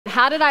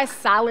How did I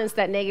silence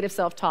that negative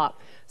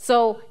self-talk?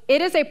 So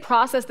it is a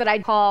process that I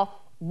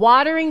call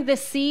watering the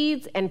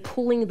seeds and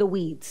pulling the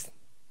weeds.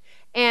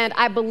 And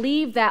I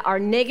believe that our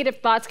negative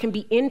thoughts can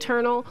be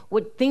internal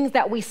with things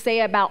that we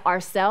say about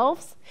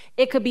ourselves.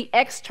 It could be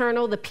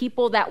external, the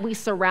people that we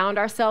surround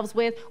ourselves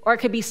with, or it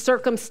could be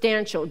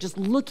circumstantial, just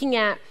looking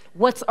at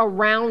what's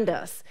around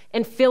us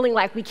and feeling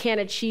like we can't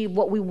achieve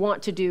what we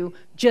want to do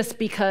just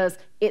because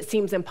it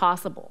seems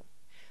impossible.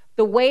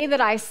 The way that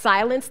I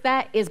silence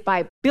that is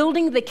by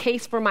building the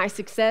case for my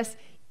success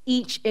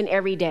each and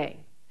every day.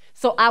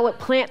 So I would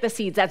plant the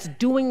seeds, that's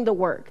doing the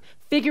work,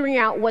 figuring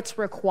out what's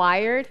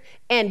required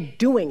and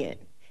doing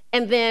it.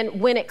 And then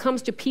when it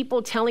comes to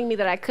people telling me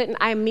that I couldn't,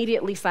 I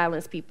immediately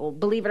silence people.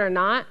 Believe it or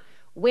not,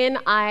 when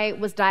I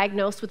was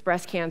diagnosed with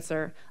breast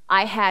cancer,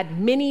 I had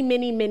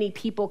many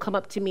people come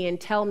up to me and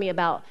tell me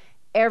about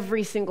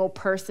every single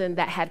person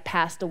that had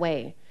passed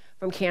away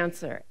from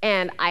cancer.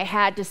 And I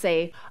had to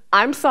say,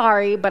 I'm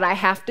sorry, but I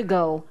have to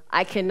go.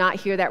 I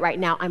cannot hear that right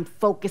now. I'm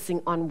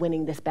focusing on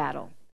winning this battle.